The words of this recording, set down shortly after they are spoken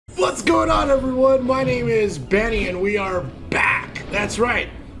What's going on, everyone? My name is Benny and we are back. That's right.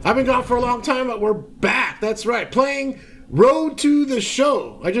 I've been gone for a long time, but we're back. That's right. Playing Road to the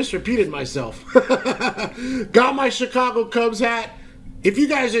Show. I just repeated myself. Got my Chicago Cubs hat. If you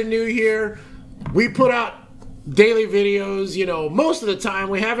guys are new here, we put out daily videos, you know, most of the time.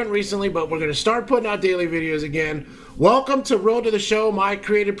 We haven't recently, but we're going to start putting out daily videos again. Welcome to Road to the Show. My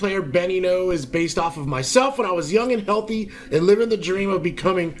creative player, Benny No, is based off of myself when I was young and healthy and living the dream of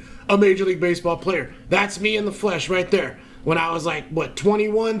becoming a Major League Baseball player. That's me in the flesh right there. When I was like, what,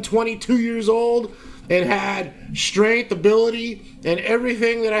 21, 22 years old and had strength, ability, and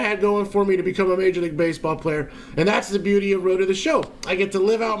everything that I had going for me to become a Major League Baseball player. And that's the beauty of Road to the Show. I get to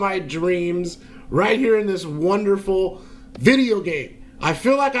live out my dreams right here in this wonderful video game. I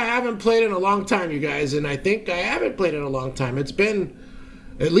feel like I haven't played in a long time, you guys, and I think I haven't played in a long time. It's been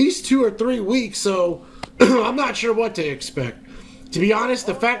at least 2 or 3 weeks, so I'm not sure what to expect. To be honest,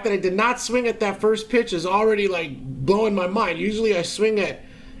 the fact that I did not swing at that first pitch is already like blowing my mind. Usually I swing at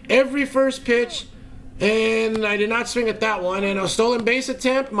every first pitch, and I did not swing at that one. And a stolen base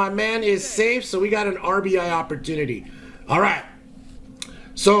attempt, my man is safe, so we got an RBI opportunity. All right.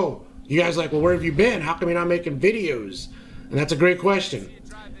 So you guys are like, well, where have you been? How come you're not making videos? And that's a great question.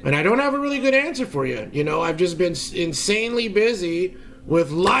 And I don't have a really good answer for you. You know, I've just been insanely busy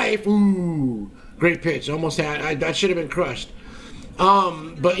with life. Ooh, great pitch. Almost had, that should have been crushed.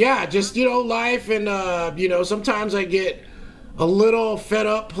 But yeah, just, you know, life. And, you know, sometimes I get a little fed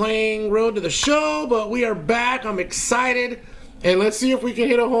up playing Road to the Show, but we are back. I'm excited. And let's see if we can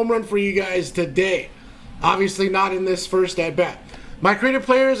hit a home run for you guys today. Obviously not in this first at bat. My creative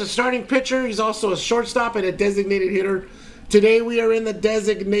player is a starting pitcher. He's also a shortstop and a designated hitter. Today we are in the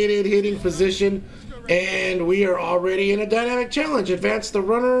designated hitting position, and we are already in a dynamic challenge. Advance the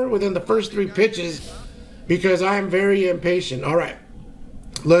runner within the first 3 pitches because I am very impatient. All right,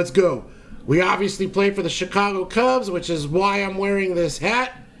 let's go. We obviously play for the Chicago Cubs, which is why I'm wearing this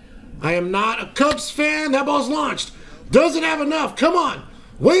hat. I am not a Cubs fan. That ball's launched. Doesn't have enough. Come on.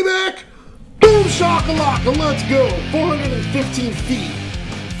 Way back. Boom, shakalaka. Let's go. 415 feet.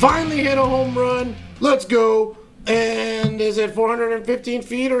 Finally hit a home run. Let's go. And is it 415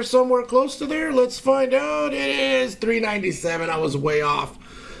 feet or somewhere close to there? Let's find out. It is 397. I was way off.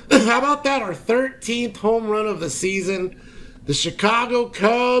 How about that? Our 13th home run of the season. The Chicago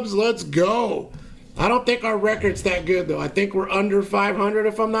Cubs. Let's go. I don't think our record's that good, though. I think we're under 500,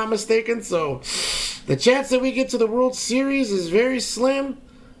 if I'm not mistaken. So the chance that we get to the World Series is very slim.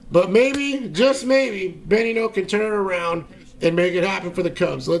 But maybe, just maybe, Benny No can turn it around and make it happen for the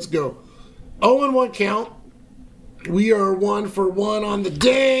Cubs. Let's go. 0-1 count. We are 1 for 1 on the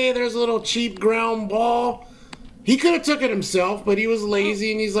day. There's a little cheap ground ball. He could have took it himself, but he was lazy,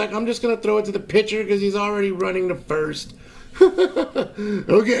 and he's like, I'm just going to throw it to the pitcher because he's already running to first.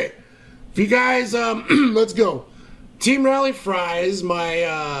 Okay. If you guys, let's go. Team Rally Fries,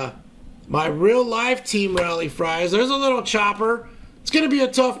 my real-life Team Rally Fries. There's a little chopper. It's going to be a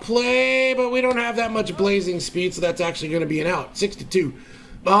tough play, but we don't have that much blazing speed, so that's actually going to be an out. 62.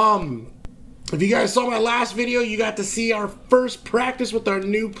 If you guys saw my last video, you got to see our first practice with our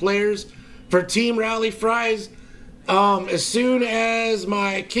new players for Team Rally Fries. As soon as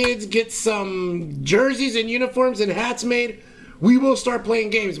my kids get some jerseys and uniforms and hats made, we will start playing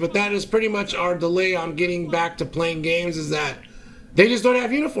games. But that is pretty much our delay on getting back to playing games, is that they just don't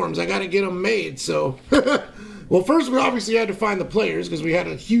have uniforms. I got to get them made. So, well, first we obviously had to find the players because we had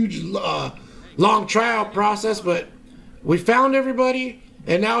a huge, long tryout process. But we found everybody.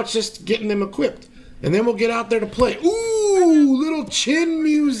 And now it's just getting them equipped. And then we'll get out there to play. Ooh, little chin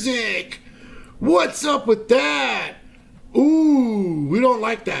music. What's up with that? Ooh, we don't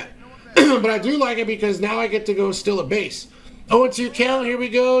like that. But I do like it because now I get to go steal a base. 0-2 count, here we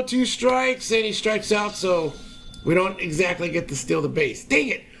go. 2 strikes, and he strikes out, so we don't exactly get to steal the base. Dang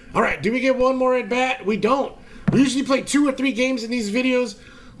it. All right, do we get one more at bat? We don't. We usually play 2 or 3 games in these videos.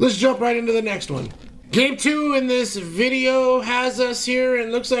 Let's jump right into the next one. Game 2 in this video has us here,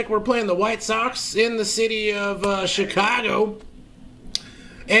 and looks like we're playing the White Sox in the city of Chicago.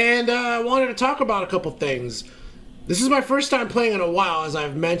 And I wanted to talk about a couple things. This is my first time playing in a while, as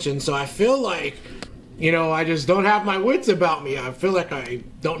I've mentioned, so I feel like, you know, I just don't have my wits about me. I feel like I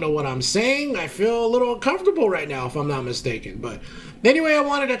don't know what I'm saying. I feel a little uncomfortable right now, if I'm not mistaken. But anyway, I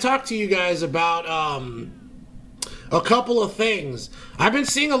wanted to talk to you guys about a couple of things. I've been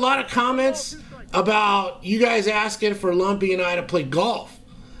seeing a lot of comments about you guys asking for Lumpy and I to play golf.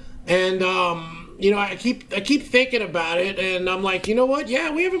 And, you know, I keep thinking about it, and I'm like, you know what?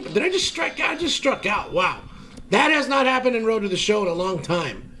 Yeah, we haven't, did I just strike out? I just struck out. Wow. That has not happened in Road to the Show in a long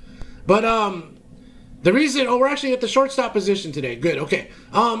time. But, The reason, oh, we're actually at the shortstop position today. Good, okay.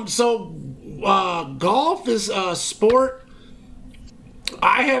 Golf is a sport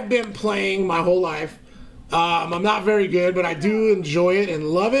I have been playing my whole life. I'm not very good, but I do enjoy it and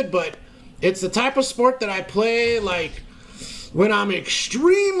love it. But it's the type of sport that I play like when I'm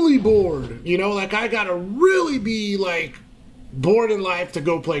extremely bored. You know, like I gotta really be like bored in life to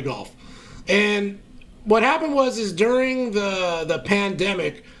go play golf. And what happened is during the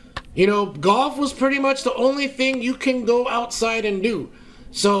pandemic, you know, golf was pretty much the only thing you can go outside and do.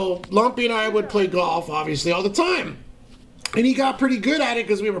 So Lumpy and I would play golf, obviously, all the time. And he got pretty good at it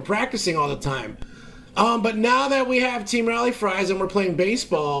because we were practicing all the time. But now that we have Team Rally Fries and we're playing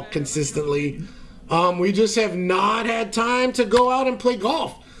baseball consistently, we just have not had time to go out and play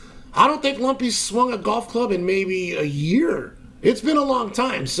golf. I don't think Lumpy's swung a golf club in maybe a year. It's been a long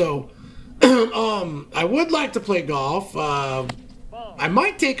time, so I would like to play golf. I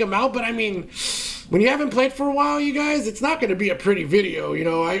might take him out, but I mean, when you haven't played for a while, you guys, it's not going to be a pretty video. You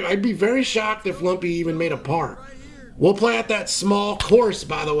know, I'd be very shocked if Lumpy even made a par. We'll play at that small course,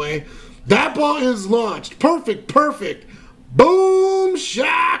 by the way. That ball is launched. Perfect, perfect. Boom,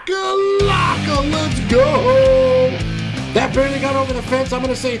 shakalaka, let's go. That barely got over the fence. I'm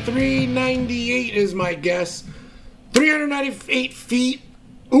going to say 398 is my guess. 398 feet.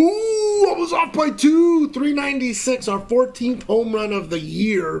 Ooh, I was off by 2. 396, our 14th home run of the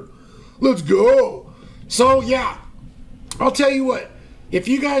year. Let's go. So, yeah, I'll tell you what. If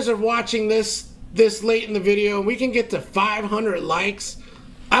you guys are watching this late in the video and we can get to 500 likes,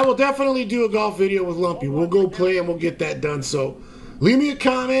 I will definitely do a golf video with Lumpy. We'll go play and we'll get that done. So, leave me a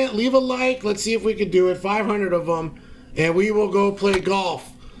comment, leave a like. Let's see if we can do it. 500 of them, and we will go play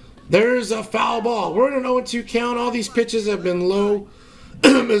golf. There's a foul ball. We're in an 0-2 count. All these pitches have been low.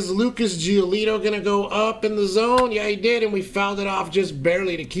 Is Lucas Giolito going to go up in the zone? Yeah, he did, and we fouled it off just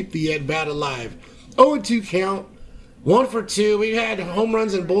barely to keep the at-bat alive. 0-2 count. 1 for 2. We had home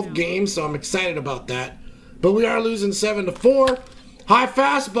runs in both games, so I'm excited about that. But we are losing 7-4. High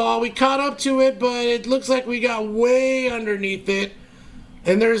fastball. We caught up to it, but it looks like we got way underneath it.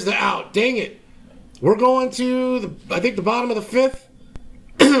 And there's the out. Dang it. We're going to, I think, the bottom of the 5th.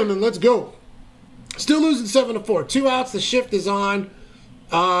 And let's go. Still losing 7-4. 2 outs. The shift is on.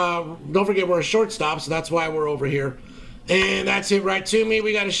 Don't forget we're a shortstop, so that's why we're over here. And that's hit right to me.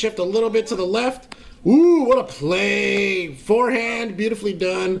 We got to shift a little bit to the left. Ooh, what a play. Forehand, beautifully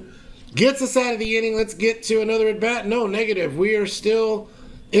done. Gets us out of the inning. Let's get to another at-bat. No, negative. We are still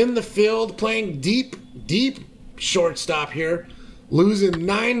in the field playing deep, deep shortstop here. Losing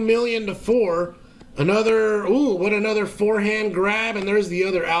 9 million to 4. Another, ooh, what another forehand grab. And there's the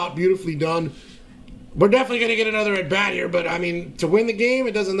other out. Beautifully done. We're definitely going to get another at-bat here, but, I mean, to win the game,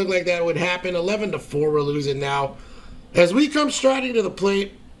 it doesn't look like that would happen. 11-4, we're losing now. As we come striding to the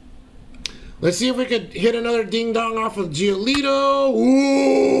plate, let's see if we could hit another ding-dong off of Giolito.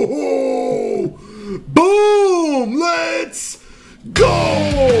 Ooh! Boom! Let's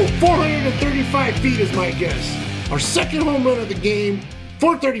go! 435 feet is my guess. Our second home run of the game,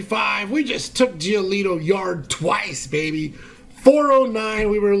 435. We just took Giolito yard twice, baby. 409,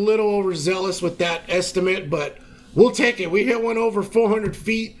 we were a little overzealous with that estimate, but we'll take it. We hit one over 400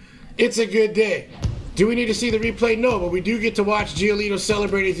 feet. It's a good day. Do we need to see the replay? No, but we do get to watch Giolito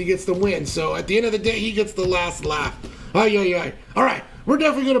celebrate as he gets the win. So at the end of the day, he gets the last laugh. Ay, ay, ay. All right, we're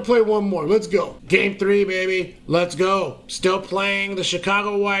definitely going to play one more. Let's go. Game 3, baby. Let's go. Still playing the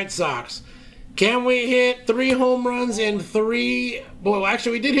Chicago White Sox. Can we hit 3 home runs in 3? Well,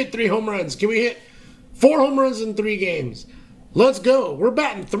 actually, we did hit 3 home runs. Can we hit 4 home runs in 3 games? Let's go. We're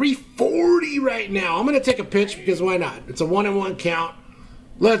batting 340 right now. I'm going to take a pitch because why not? It's a 1-1 count.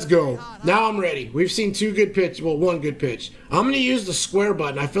 Let's go. Now I'm ready. We've seen 2 good pitches. Well, 1 good pitch. I'm going to use the square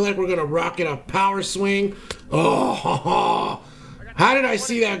button. I feel like we're going to rocket a power swing. Oh, how did I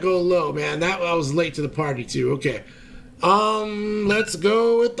see that go low, man? That I was late to the party, too. Okay. Let's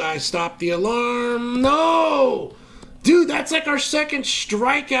go with, I stopped the alarm. No! Dude, that's like our second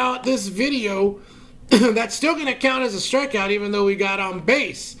strikeout this video. That's still going to count as a strikeout even though we got on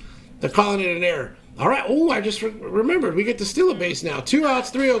base. They're calling it an error. All right. Oh, I just remembered. We get to steal a base now. 2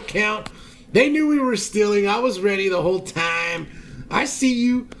 outs, 3-0 count. They knew we were stealing. I was ready the whole time. I see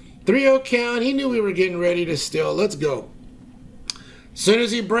you. 3-0 count. He knew we were getting ready to steal. Let's go. As soon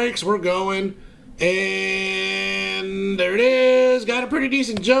as he breaks, we're going. And there it is. Got a pretty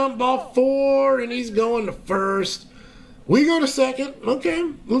decent jump. Ball 4, and he's going to first. We go to second.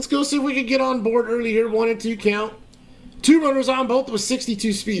 Okay, let's go see if we can get on board early here. 1-2 count. 2 runners on, both with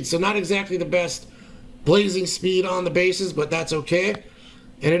 62 speed, so not exactly the best blazing speed on the bases, but that's okay.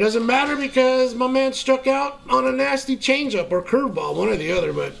 And it doesn't matter because my man struck out on a nasty changeup or curveball, one or the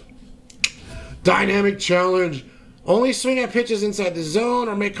other, but Dynamic challenge. Only swing at pitches inside the zone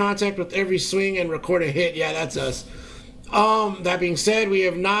or make contact with every swing and record a hit. Yeah, that's us. That being said,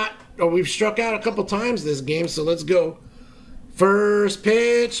 we've struck out a couple times this game, so let's go. First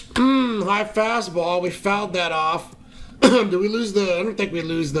pitch, high fastball. We fouled that off. Did we lose I don't think we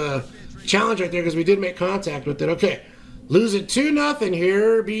lose the challenge right there because we did make contact with it. Okay, lose it 2-0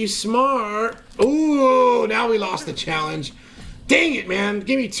 here. Be smart. Ooh, now we lost the challenge. Dang it, man.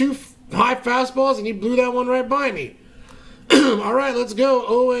 Give me 2 high fastballs and he blew that one right by me. All right, let's go.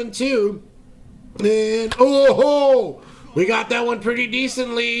 0-2. And, oh, we got that one pretty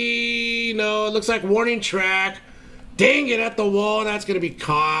decently. No, it looks like warning track. Dang it, at the wall. That's going to be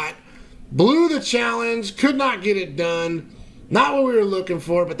caught. Blew the challenge. Could not get it done. Not what we were looking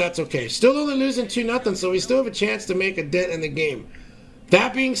for, but that's okay. Still only losing 2-0, so we still have a chance to make a dent in the game.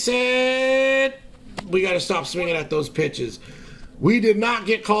 That being said, we got to stop swinging at those pitches. We did not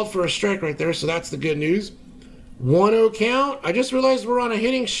get called for a strike right there, so that's the good news. 1-0 count. I just realized we're on a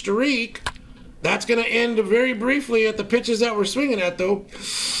hitting streak. That's going to end very briefly at the pitches that we're swinging at, though.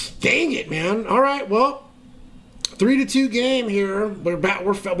 Dang it, man. All right, well, 3-2 game here. We're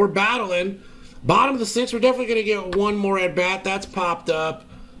battling. Bottom of the 6th, we're definitely going to get one more at bat. That's popped up.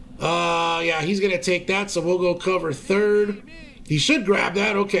 Yeah, he's going to take that, so we'll go cover third. He should grab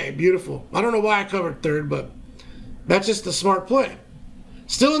that. Okay, beautiful. I don't know why I covered third, but that's just a smart play.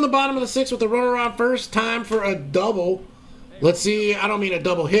 Still in the bottom of the 6th with a runner on first. Time for a double. Let's see. I don't mean a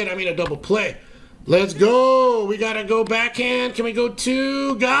double hit. I mean a double play. Let's go. We got to go backhand. Can we go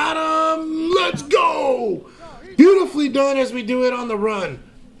 2? Got him. Let's go. Beautifully done as we do it on the run.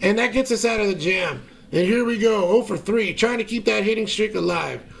 And that gets us out of the jam. And here we go. 0 for 3. Trying to keep that hitting streak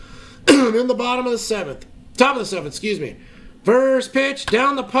alive. In the bottom of the 7th. Top of the 7th, excuse me. First pitch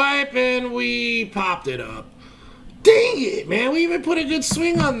down the pipe, and we popped it up. Dang it, man. We even put a good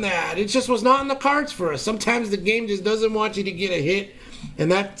swing on that. It just was not in the cards for us. Sometimes the game just doesn't want you to get a hit,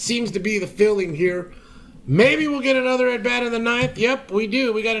 and that seems to be the feeling here. Maybe we'll get another at-bat in the 9th. Yep, we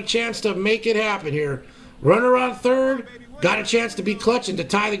do. We got a chance to make it happen here. Runner on third. Got a chance to be clutching to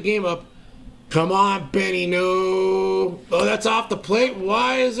tie the game up. Come on, Benny. No. Oh, that's off the plate.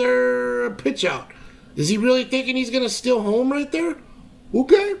 Why is there a pitch out? Is he really thinking he's going to steal home right there?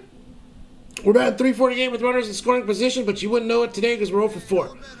 Okay. We're batting 348 with runners in scoring position, but you wouldn't know it today because we're 0 for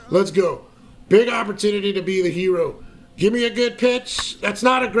 4. Let's go. Big opportunity to be the hero. Give me a good pitch. That's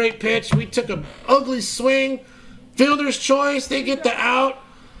not a great pitch. We took an ugly swing. Fielder's choice. They get the out.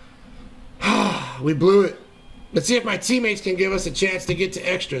 We blew it. Let's see if my teammates can give us a chance to get to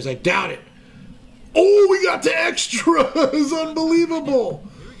extras. I doubt it. Oh, we got to extras. Unbelievable.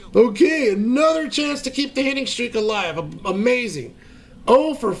 Okay, another chance to keep the hitting streak alive. Amazing.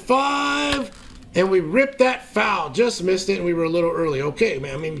 0 for 5, and we ripped that foul. Just missed it, and we were a little early. Okay,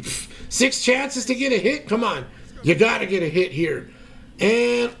 man. I mean, 6 chances to get a hit? Come on. You got to get a hit here.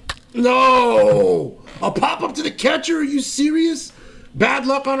 And no. A pop-up to the catcher? Are you serious? Bad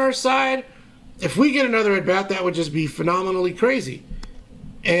luck on our side. If we get another at-bat, that would just be phenomenally crazy.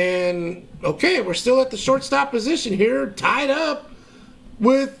 And, okay, we're still at the shortstop position here, tied up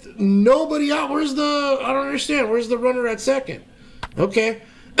with nobody out. I don't understand. Where's the runner at second? Okay.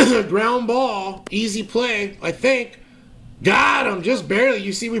 Ground ball. Easy play, I think. Got him. Just barely.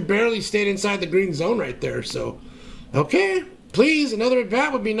 You see, we barely stayed inside the green zone right there. So, okay. Please, another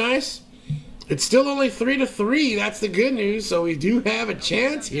at-bat would be nice. It's still only 3-3. That's the good news. So we do have a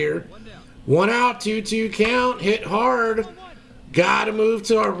chance here. 1 out, 2-2 count. Hit hard. Got to move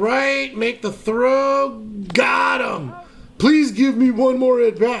to our right. Make the throw. Got him. Please give me one more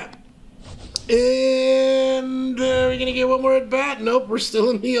at-bat. And are we going to get one more at-bat? Nope, we're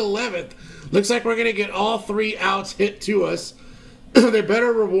still in the 11th. Looks like we're going to get all 3 outs hit to us. They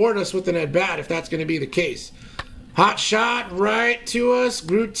better reward us with an at-bat if that's going to be the case. Hot shot right to us.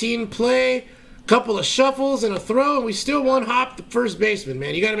 Routine play. Couple of shuffles and a throw, and we still one-hop the first baseman,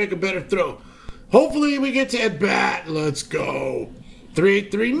 man. You got to make a better throw. Hopefully we get to at-bat. Let's go.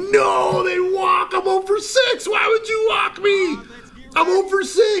 3-3. No, they walk. I'm 0 for 6. Why would you walk me? I'm 0 for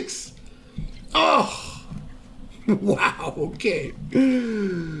 6. Oh. Wow, okay.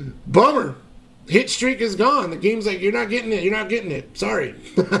 Bummer. Hit streak is gone. The game's like, you're not getting it. You're not getting it. Sorry.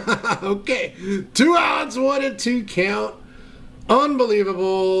 Okay. 2 outs, 1-2 count.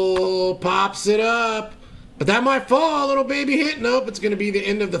 Unbelievable. Pops it up. But that might fall. Little baby hit. Nope. It's going to be the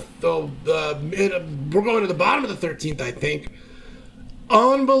end of the... we're going to the bottom of the 13th, I think.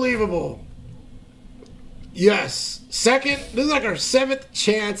 Unbelievable. Yes. Second. This is like our 7th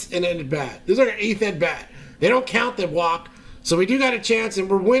chance in an at-bat. This is like our 8th at-bat. They don't count the walk. So we do got a chance, and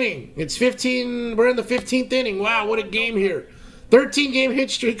we're winning. It's 15. We're in the 15th inning. Wow, what a game here. 13-game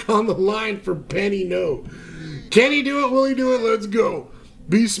hit streak on the line for Benny. No. Can he do it? Will he do it? Let's go.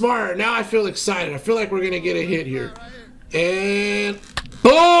 Be smart. Now I feel excited. I feel like we're going to get a hit here. And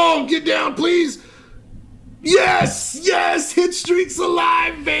boom! Get down, please. Yes! Yes! Hit streak's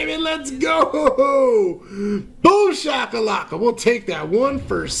alive, baby. Let's go. Boom shakalaka. We'll take that. 1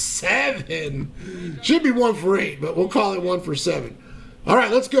 for 7. Should be 1 for 8, but we'll call it 1 for 7. All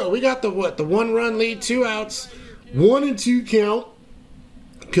right, let's go. We got the what? The 1-run lead, 2 outs, 1 and 2 count.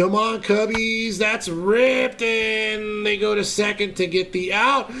 Come on, Cubbies. That's ripped, and they go to second to get the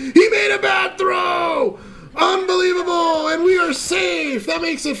out. He made a bad throw. Unbelievable, and we are safe. That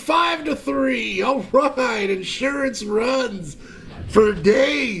makes it 5-3. All right, insurance runs for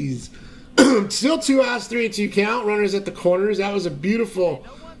days. Still 2 outs, 3 and 2 count. Runners at the corners. That was a beautiful,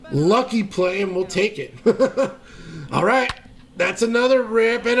 lucky play, and we'll take it. All right, that's another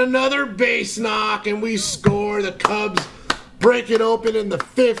rip and another base knock, and we score. The Cubs break it open in the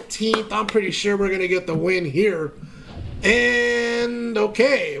 15th. I'm pretty sure we're going to get the win here. And,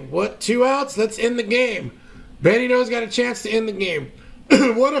 okay, what, 2 outs? Let's end the game. Benny No's got a chance to end the game.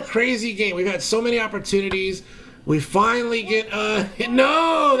 What a crazy game. We've had so many opportunities. We finally get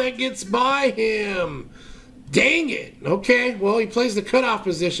no, that gets by him. Dang it. Okay, well, he plays the cutoff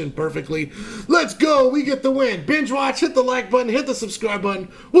position perfectly. Let's go. We get the win. Binge watch, hit the like button, hit the subscribe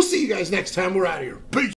button. We'll see you guys next time. We're out of here. Peace.